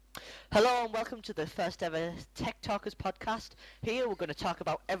Hello and welcome to the first ever Tech Talkers podcast. Here we're going to talk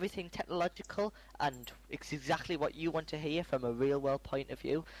about everything technological, and it's exactly what you want to hear from a real world point of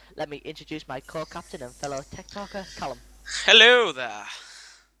view. Let me introduce my co-captain and fellow Tech Talker, Callum. Hello there.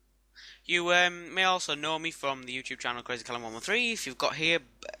 You may also know me from the YouTube channel Crazy Callum 113. If you've got here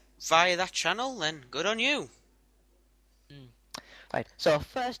via that channel, then good on you. Right, so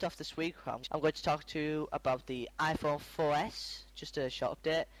first off this week, I'm going to talk to you about the iPhone 4S, just a short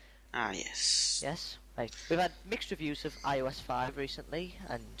update. Ah, yes. Yes, right. We've had mixed reviews of iOS 5 recently,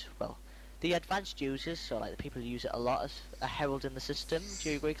 and, well, the advanced users, so like the people who use it a lot, as a herald in the system.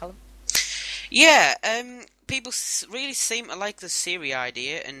 Do you agree, Callum? Yeah, people really seem to like the Siri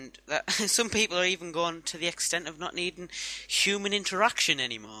idea, and that some people are even going to the extent of not needing human interaction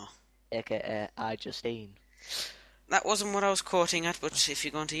anymore. AKA iJustine. That wasn't what I was quoting at, but if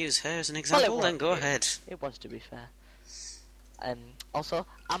you're going to use her as an example, then go ahead. It was, to be fair. Also,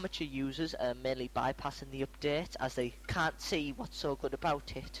 amateur users are mainly bypassing the update as they can't see what's so good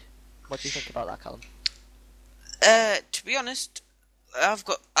about it. What do you think about that, Callum? To be honest, I've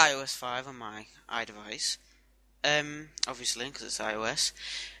got iOS 5 on my iDevice. Obviously, because it's iOS.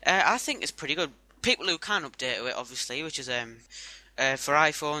 I think it's pretty good. People who can update to it, obviously, which is for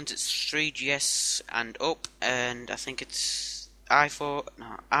iPhones, it's 3GS and up, and I think it's iPod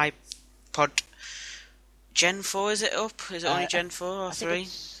Gen 4, is it up? Is it only Gen 4 or 3? I think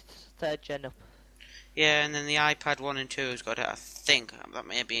it's third gen up. Yeah, and then the iPad 1 and 2 has got it, I think. That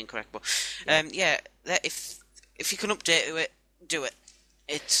may be incorrect, but if you can update to it, do it.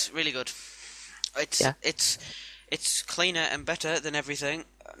 It's really good. It's cleaner and better than everything.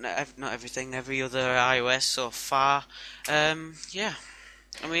 Not everything, every other iOS so far. Yeah.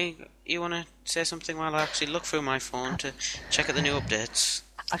 I mean, you want to say something while I actually look through my phone to check out the new updates?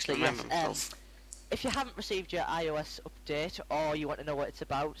 Actually, yes. If you haven't received your iOS update or you want to know what it's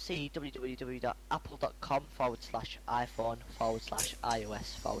about, see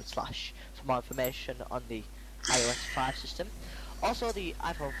www.apple.com/iPhone/iOS/ for more information on the iOS 5 system. Also, the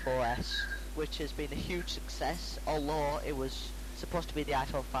iPhone 4S, which has been a huge success, although it was supposed to be the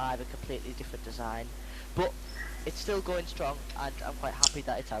iPhone 5, a completely different design. But it's still going strong, and I'm quite happy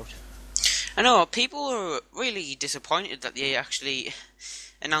that it's out. I know, people are really disappointed that they actually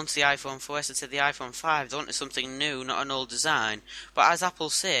announced the iPhone 4S and said the iPhone 5. They wanted something new, not an old design. But as Apple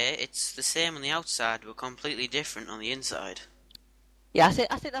say, it's the same on the outside, but completely different on the inside. Yeah, I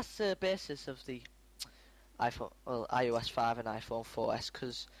think that's the basis of the iOS 5 and iPhone 4S,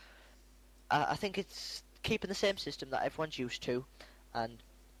 because I think it's keeping the same system that everyone's used to, and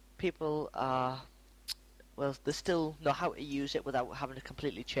people are, well, they still know how to use it without having to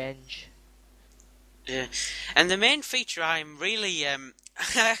completely change. Yeah, and the main feature I'm really, I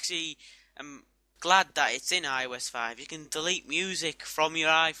actually am glad that it's in iOS 5. You can delete music from your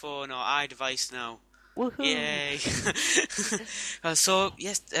iPhone or iDevice now. Woohoo! Yay!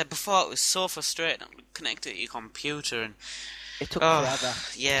 Before it was so frustrating. Connect it to your computer and It took forever.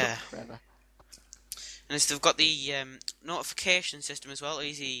 Yeah. It took forever. And they've got the notification system as well.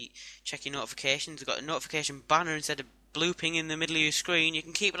 Easy check your notifications. They've got a notification banner instead of blooping in the middle of your screen. You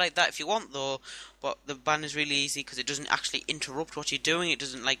can keep it like that if you want, though. But the banner's really easy because it doesn't actually interrupt what you're doing. It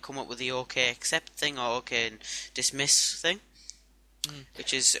doesn't come up with the OK accept thing or OK and dismiss thing,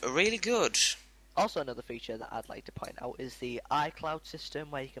 which is really good. Also, another feature that I'd like to point out is the iCloud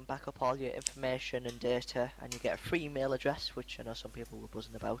system, where you can back up all your information and data, and you get a free email address, which I know some people were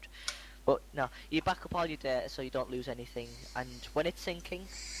buzzing about. But no, you back up all your data so you don't lose anything, and when it's syncing,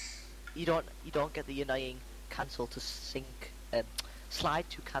 you don't get the annoying cancel to sync, slide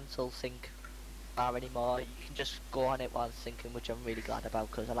to cancel sync bar anymore. You can just go on it while it's syncing, which I'm really glad about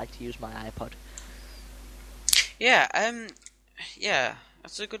because I like to use my iPod. Yeah,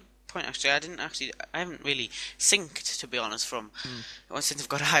 that's a good point actually. I haven't really synced, to be honest, from since I've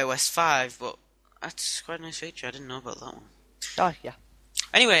got iOS 5, but that's quite a nice feature. I didn't know about that one. Oh yeah.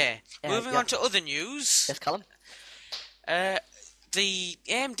 Anyway, moving on to other news. Yes, Callum. The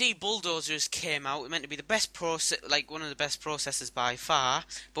AMD bulldozers came out. It meant to be the best one of the best processors by far.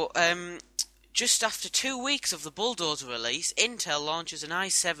 But just after 2 weeks of the bulldozer release, Intel launches an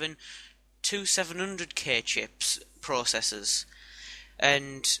i7 2700K chips processors,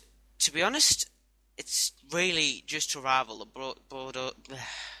 and to be honest, it's really just to rival the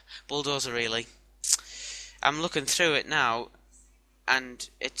bulldozer. Really, I'm looking through it now, and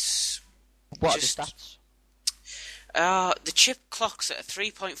it's what are the stats? The chip clocks at a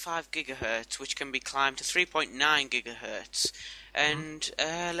 3.5 gigahertz, which can be climbed to 3.9 gigahertz. And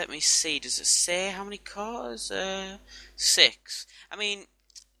let me see, does it say how many cores? 6. I mean,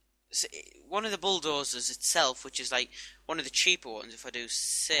 one of the bulldozers itself, which is like one of the cheaper ones, if I do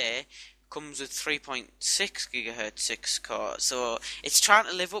say, comes with 3.6 gigahertz 6 core. So it's trying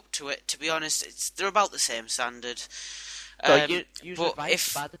to live up to it. To be honest, they're about the same standard. So you But advise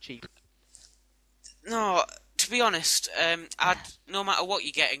to buy the cheap. no, to be honest, no matter what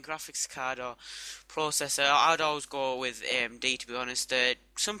you get in graphics card or processor, I'd always go with AMD. To be honest,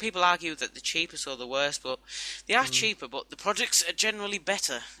 some people argue that the cheapest or the worst, but they are cheaper. But the products are generally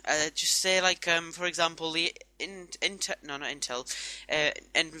better. Just say like, for example, the Intel, no, not Intel,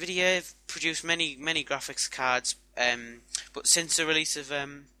 Nvidia have produced many graphics cards. But since the release of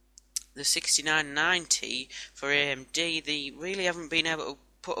the 6990 for AMD, they really haven't been able to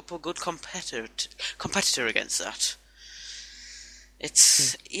put up a good competitor against that.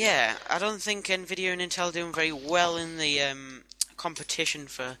 It's yeah, I don't think Nvidia and Intel are doing very well in the competition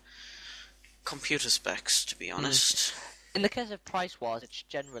for computer specs, to be honest. In the case of price wars, it's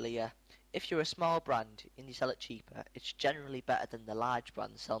generally if you're a small brand and you sell it cheaper, it's generally better than the large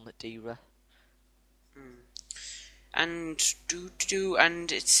brands selling it dearer. And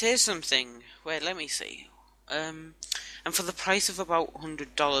and it says something. Wait, let me see. And for the price of about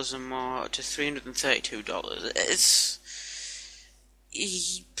 $100 or more to $332, it's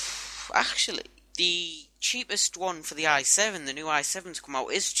actually the cheapest one for the i7. The new i7's come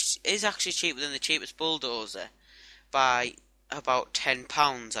out is actually cheaper than the cheapest bulldozer by about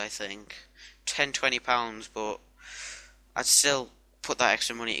 £10, I think, £20. But I'd still put that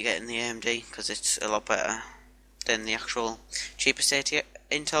extra money to get in the AMD because it's a lot better than the actual cheapest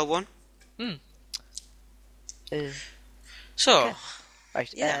Intel one. So, Okay.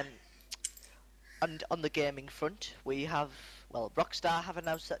 Right. yeah. And on the gaming front, we have, Rockstar have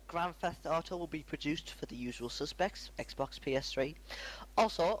announced that Grand Theft Auto will be produced for the usual suspects, Xbox, PS3.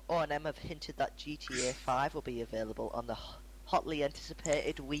 Also, O&M have hinted that GTA 5 will be available on the hotly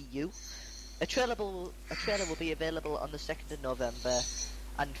anticipated Wii U. A trailer will be available on the 2nd of November,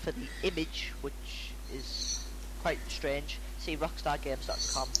 and for the image, which is quite strange, see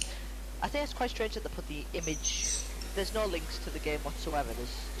rockstargames.com. I think it's quite strange that they put the image. There's no links to the game whatsoever.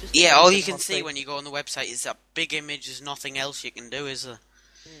 There's just All you can see when you go on the website is that big image. There's nothing else you can do, is there?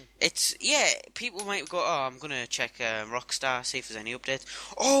 It's people might go, oh, I'm gonna check Rockstar, see if there's any updates.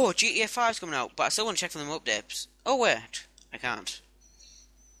 Oh, GTA 5's coming out, but I still want to check for them updates. Oh wait, I can't.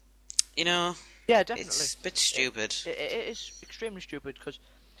 You know, Yeah, definitely. it's a bit stupid. It is extremely stupid because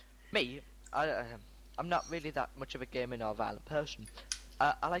I'm not really that much of a gaming or violent person.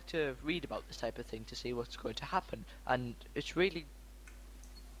 I like to read about this type of thing to see what's going to happen, and it's really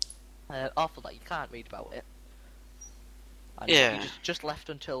awful that you can't read about it. And Yeah. you're just left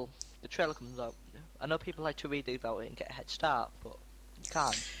until the trailer comes out. I know people like to read about it and get a head start, but you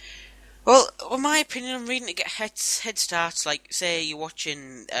can't. Well, in my opinion, I'm reading to get head starts. Like, say you're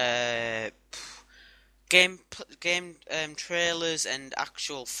watching game trailers and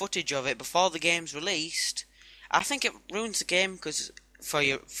actual footage of it before the game's released. I think it ruins the game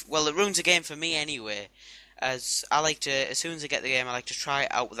it ruins the game for me anyway. As I like to, as soon as I get the game, I like to try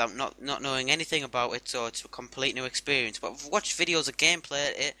it out without not knowing anything about it, so it's a complete new experience. But I've watched videos of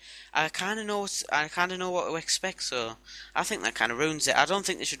gameplay. I kind of know what to expect, so I think that kind of ruins it. I don't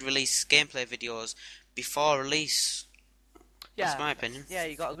think they should release gameplay videos before release. Yeah, that's my opinion. Yeah,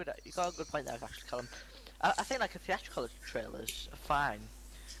 you got a good point there, actually, Callum. I think like a theatrical trailers are fine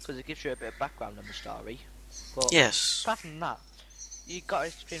because it gives you a bit of background on the story. But yes. apart from that, you got an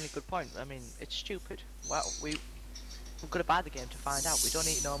extremely good point. I mean, it's stupid. Well, we're going to buy the game to find out. We don't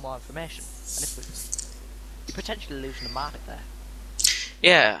need no more information. And if you're potentially losing the market there.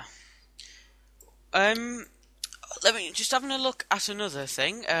 Yeah. Let me just having a look at another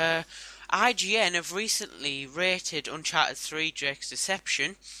thing. IGN have recently rated Uncharted 3: Drake's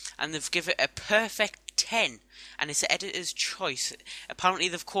Deception, and they've given it a perfect 10, and it's the editor's choice. Apparently,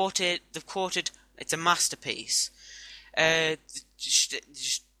 they've quoted it's a masterpiece. They're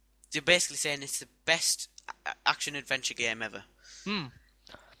basically saying it's the best action adventure game ever.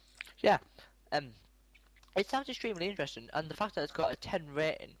 Yeah. It sounds extremely interesting, and the fact that it's got a 10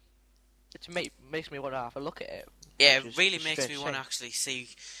 rating, makes me want to have a look at it. Yeah, it really makes me want to actually see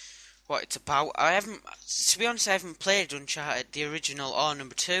what it's about. To be honest, I haven't played Uncharted, the original or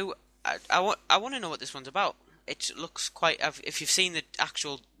number 2. I want to know what this one's about. It looks quite. If you've seen the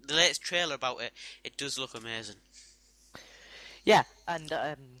latest trailer about it, it does look amazing. Yeah, and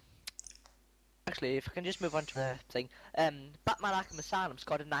actually, if I can just move on to the thing, Batman Arkham Asylum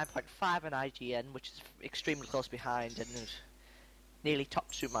scored a 9.5 on IGN, which is extremely close behind, and nearly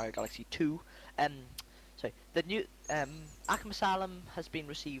topped Super Mario Galaxy 2. The new Arkham Asylum has been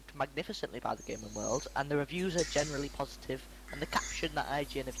received magnificently by the gaming world, and the reviews are generally positive, and the caption that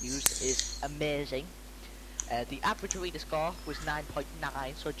IGN have used is amazing. The average reader score was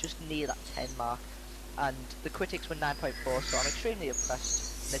 9.9, so just near that 10 mark, and the critics were 9.4, so I'm extremely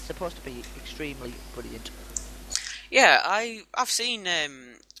impressed, and it's supposed to be extremely brilliant. Yeah, I've seen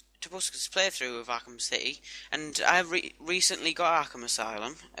Tobuscus playthrough of Arkham City, and I recently got Arkham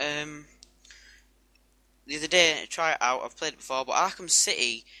Asylum. The other day, I tried it out. I've played it before, but Arkham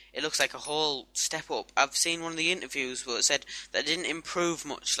City, it looks like a whole step up. I've seen one of the interviews where it said that it didn't improve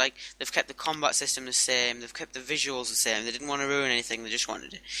much. Like, they've kept the combat system the same, they've kept the visuals the same. They didn't want to ruin anything. They just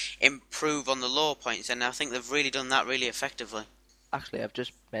wanted to improve on the low points, and I think they've really done that really effectively. Actually, I've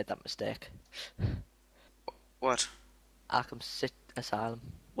just made that mistake. What? Arkham Asylum.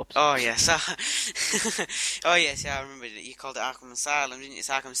 Whoops. Oh yes, oh yes, yeah, I remember it. You called it Arkham Asylum, didn't you? It's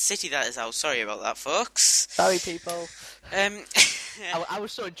Arkham City that is out. Sorry about that, folks. Sorry, people. Um, I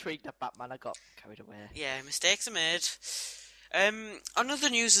was so intrigued at Batman, I got carried away. yeah, mistakes are made. On other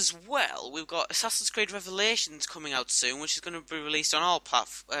news as well, we've got Assassin's Creed Revelations coming out soon, which is going to be released on all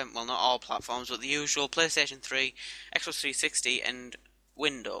well, not all platforms, but the usual PlayStation 3, Xbox 360, and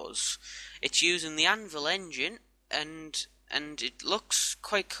Windows. It's using the Anvil engine, and it looks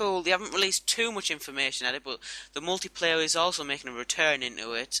quite cool. They haven't released too much information at it, but the multiplayer is also making a return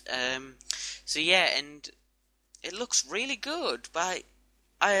into it. So yeah, and it looks really good. But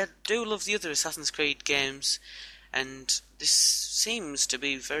I do love the other Assassin's Creed games, and this seems to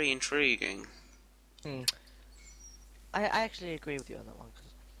be very intriguing. I actually agree with you on that one.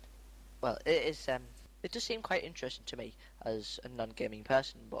 Well, it is. It does seem quite interesting to me as a non-gaming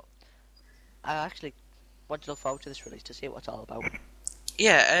person, but I actually want to look forward to this release to see what it's all about.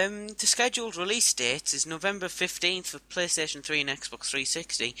 Yeah, the scheduled release date is November 15th for PlayStation 3 and Xbox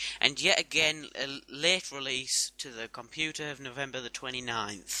 360, and yet again a late release to the computer of November the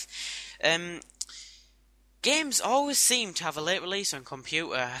 29th. Games always seem to have a late release on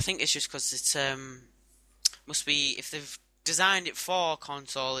computer. I think it's just because it's must be, if they've designed it for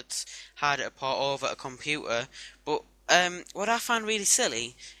console, it's harder to port over a computer. But what I find really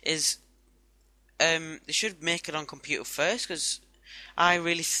silly is they should make it on computer first, because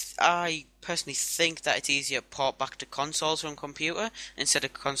I personally think that it's easier to port back to consoles from computer instead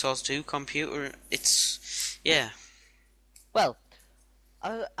of consoles to computer. It's yeah. Well,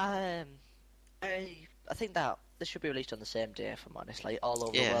 I think that this should be released on the same day, if I'm honest, like all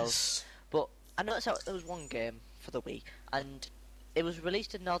over the world. But I noticed that there was one game for the Wii, and it was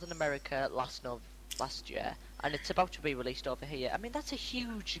released in Northern America last year, and it's about to be released over here. I mean, that's a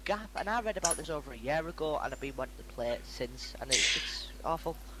huge gap, and I read about this over a year ago, and I've been wanting to play it since, and it's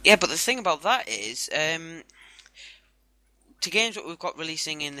awful. Yeah, but the thing about that is, to games that we've got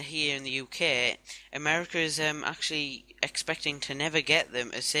releasing here in the UK, America is actually expecting to never get them.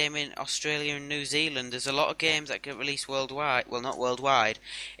 The same in Australia and New Zealand. There's a lot of games that get released worldwide. Well, not worldwide,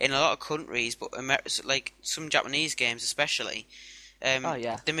 in a lot of countries, but like some Japanese games especially.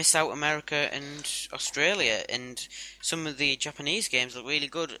 They miss out America and Australia, and some of the Japanese games look really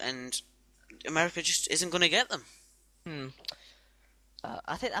good, and America just isn't going to get them.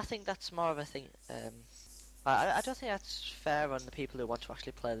 I think that's more of a thing. I don't think that's fair on the people who want to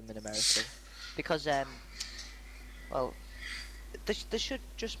actually play them in America, because well, they should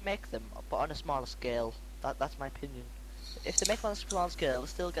just make them, but on a smaller scale. That's my opinion. If they make them on a smaller scale, they'll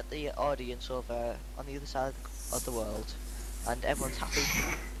still get the audience over on the other side of the world, and everyone's happy.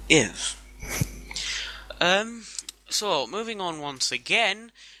 Yes. So, moving on once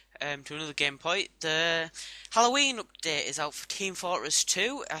again to another game point. The Halloween update is out for Team Fortress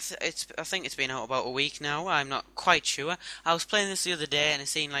 2. I think it's been out about a week now. I'm not quite sure. I was playing this the other day and I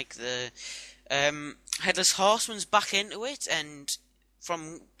seen like the Headless Horseman's back into it, and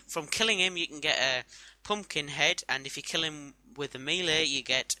from killing him you can get a pumpkin head, and if you kill him with a melee you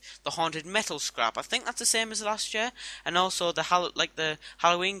get the haunted metal scrap. I think that's the same as last year, and also the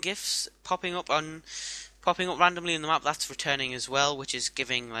Halloween gifts popping up randomly in the map, that's returning as well, which is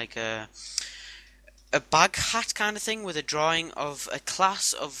giving like a bag hat kind of thing with a drawing of a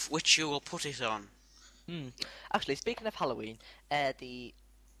class of which you will put it on. Actually, speaking of Halloween, the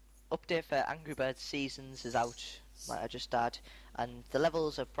update for Angry Birds Seasons is out, like I just had, and the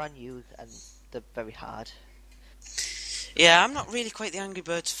levels are brand new and they're very hard. Yeah, I'm not really quite the Angry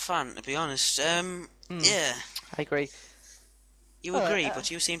Birds fan, to be honest. Yeah. I agree. You agree,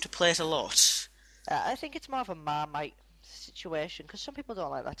 but you seem to play it a lot. I think it's more of a Marmite situation, because some people don't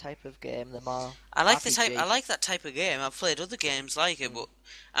like that type of game. They're more I like that type of game. I've played other games like it, but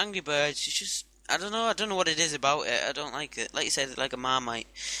Angry Birds, it's just, I don't know what it is about it. I don't like it. Like you said, it's like a Marmite.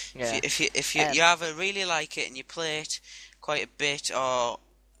 Yeah. If you either really like it and you play it quite a bit, or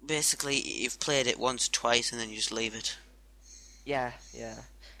basically you've played it once, twice, and then you just leave it. yeah,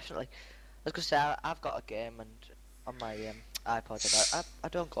 definitely. I was gonna say I've got a game and on my iPod, and I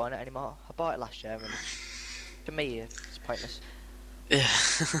don't go on it anymore. I bought it last year, and it's to me it's pointless. Yeah.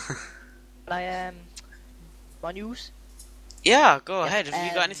 But my news. Yeah, go Yes, ahead. Have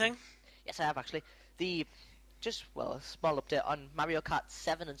you got anything? yes, I have actually. The just well, a small update on Mario Kart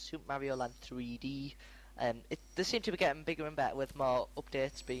 7 and Super Mario Land 3D. They seem to be getting bigger and better with more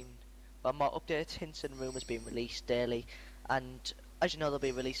updates, hints, and rumors being released daily. And as you know, they'll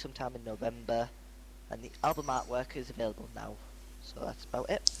be released sometime in November. And the album artwork is available now. So that's about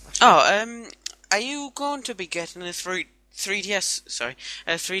it. Actually, Oh, are you going to be getting a 3DS? Sorry,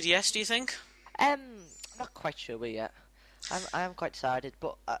 a 3DS? Do you think? I'm not quite sure yet. I am quite decided,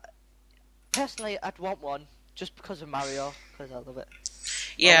 but personally, I'd want one just because of Mario, because I love it. Well,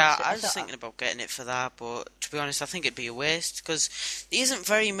 Yeah, I was I, thinking about getting it for that, but to be honest, I think it'd be a waste because there isn't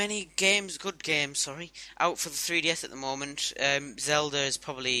very many good games, sorry, out for the 3DS at the moment. Zelda is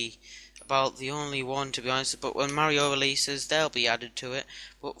probably about the only one, to be honest. But when Mario releases, they'll be added to it.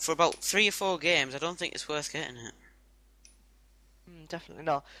 But for about 3 or 4 games, I don't think it's worth getting it. definitely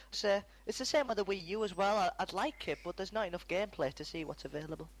not. So it's the same with the Wii U as well. I'd like it, but there's not enough gameplay to see what's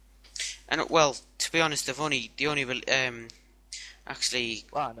available. And well, to be honest, they only actually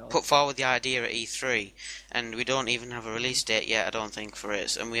Well, I know. put forward the idea at E3, and we don't even have a release date yet, I don't think, for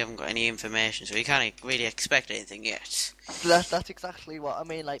it, and we haven't got any information, so we can't really expect anything yet. That's exactly what I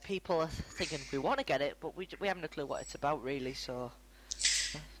mean. Like people are thinking we want to get it, but we haven't a clue what it's about really. So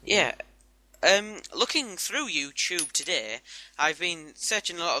Yeah. Looking through YouTube today, I've been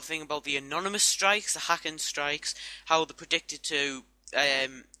searching a lot of things about the anonymous strikes, the hacking strikes, how they're predicted to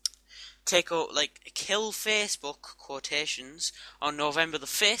take out, like, kill Facebook quotations on November the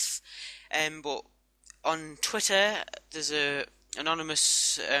 5th. But on Twitter, there's a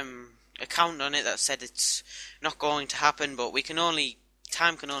anonymous account on it that said it's not going to happen, but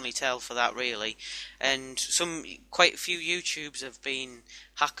time can only tell for that, really. And quite a few YouTubes have been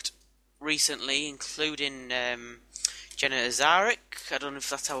hacked recently, including Jenna Azaric. I don't know if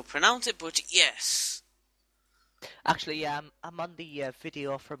that's how I pronounce it, but yes. actually, yeah, I'm on the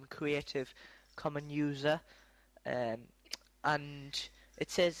video from Creative Common User, um, and it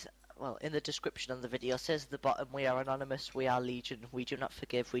says, well, in the description of the video, it says at the bottom, "We are anonymous, we are legion, we do not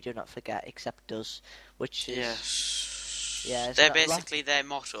forgive, we do not forget, except us," which is, Yes. yeah, it's They're not basically their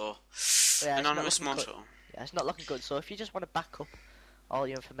motto. yeah, it's not Anonymous looking good. motto. Yeah, it's not looking good. So if you just want to back up all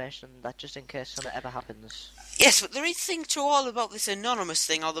your information, that just in case something ever happens. Yes, but there is thing to all about this anonymous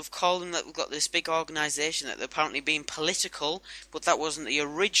thing, or they've called them that we've got this big organisation that they're apparently being political, but that wasn't the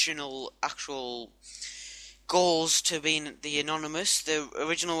original actual goals to being the anonymous. The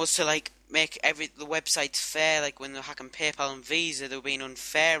original was to like make the websites fair, like when they're hacking PayPal and Visa, they were being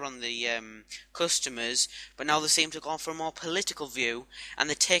unfair on the customers, but now they seem to have gone for a more political view, and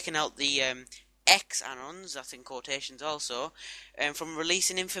they're taking out the ex-anons, that's in quotations also, from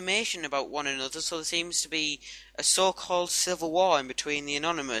releasing information about one another, so there seems to be a so-called civil war in between the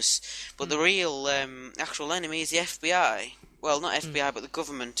anonymous, but the real actual enemy is the FBI. Well, not FBI, but the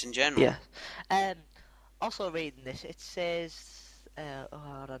government in general. Yeah. Also reading this, it says, oh,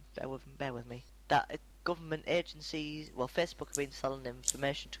 hold on, bear with me, that government agencies, well, Facebook have been selling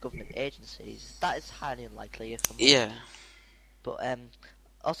information to government agencies. That is highly unlikely, if I'm honest. Yeah. But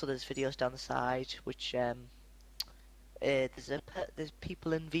also there's videos down the side, which there's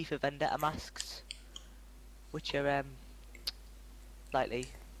people in V for Vendetta masks, which are slightly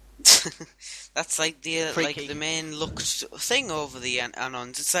That's like the freaky. main looked thing over the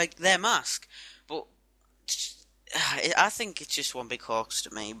anons. It's like their mask, but I think it's just one big hoax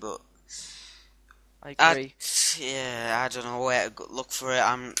to me. But I agree. I don't know where to look for it.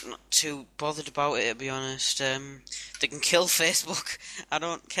 I'm not too bothered about it, to be honest. They can kill Facebook. I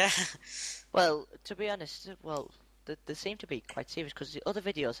don't care. Well, to be honest, they seem to be quite serious because the other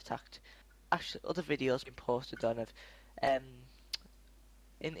videos attacked. Actually, other videos been posted on of um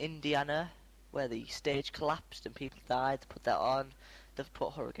in Indiana where the stage collapsed and people died. They put that on. They've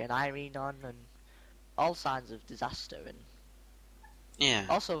put Hurricane Irene on and all signs of disaster. And Yeah.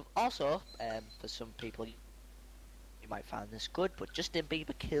 also, for some people, you might find this good, but Justin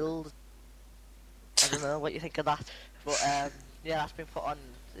Bieber killed. I don't know what you think of that, but yeah, that's been put on.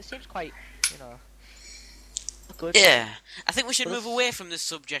 It seems quite, good. Yeah. I think we should But move away from this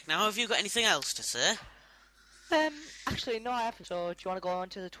subject now. Have you got anything else to say? Actually, no, I haven't. So, do you want to go on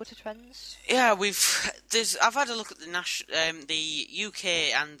to the Twitter trends? Yeah, I've had a look at the UK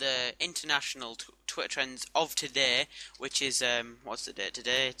and the international Twitter trends of today, which is what's the date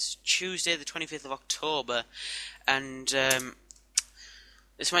today? It's Tuesday, the 25th of October, and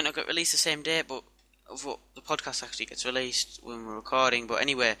this might not get released the same day, but of what the podcast actually gets released when we're recording. But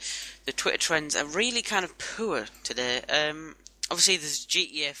anyway, the Twitter trends are really kind of poor today. Obviously, there's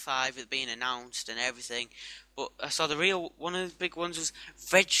GTA 5 being announced and everything, but I saw one of the big ones was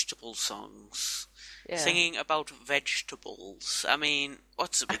vegetable songs. Yeah. Singing about vegetables. I mean,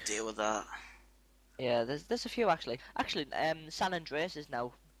 what's the big deal with that? Yeah, there's a few actually. Actually, San Andreas is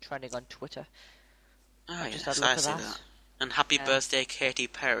now trending on Twitter. Oh, I yes, just had a look I at see that. that. And happy birthday, Katy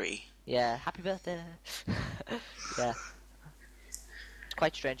Perry. Yeah, happy birthday. Yeah. It's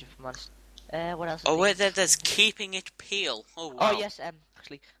quite strange if I'm honest. What else? Oh, wait, there's Keeping It Peel. Oh, wow. Oh yes,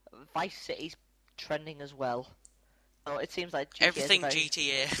 actually, Vice City's trending as well. Oh, it seems like GTA Everything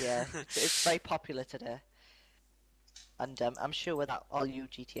GTA. Yeah, it's very popular today. And I'm sure that all you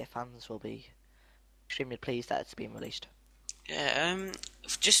GTA fans will be extremely pleased that it's been released. Yeah,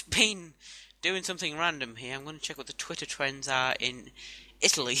 I've just been doing something random here. I'm going to check what the Twitter trends are in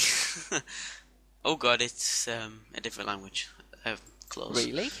Italy. Oh god, it's a different language. Close.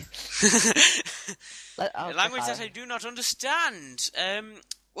 Really? A language that I do not understand.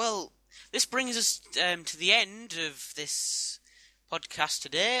 Well, this brings us to the end of this podcast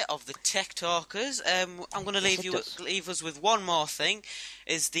today of the Tech Talkers. I'm going to leave us with one more thing.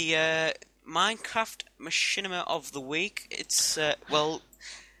 Is the Minecraft Machinima of the Week. It's well,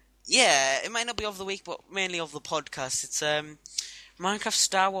 yeah, it might not be of the week, but mainly of the podcast. It's Minecraft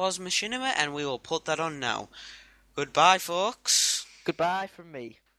Star Wars Machinima, and we will put that on now. Goodbye, folks. Goodbye from me.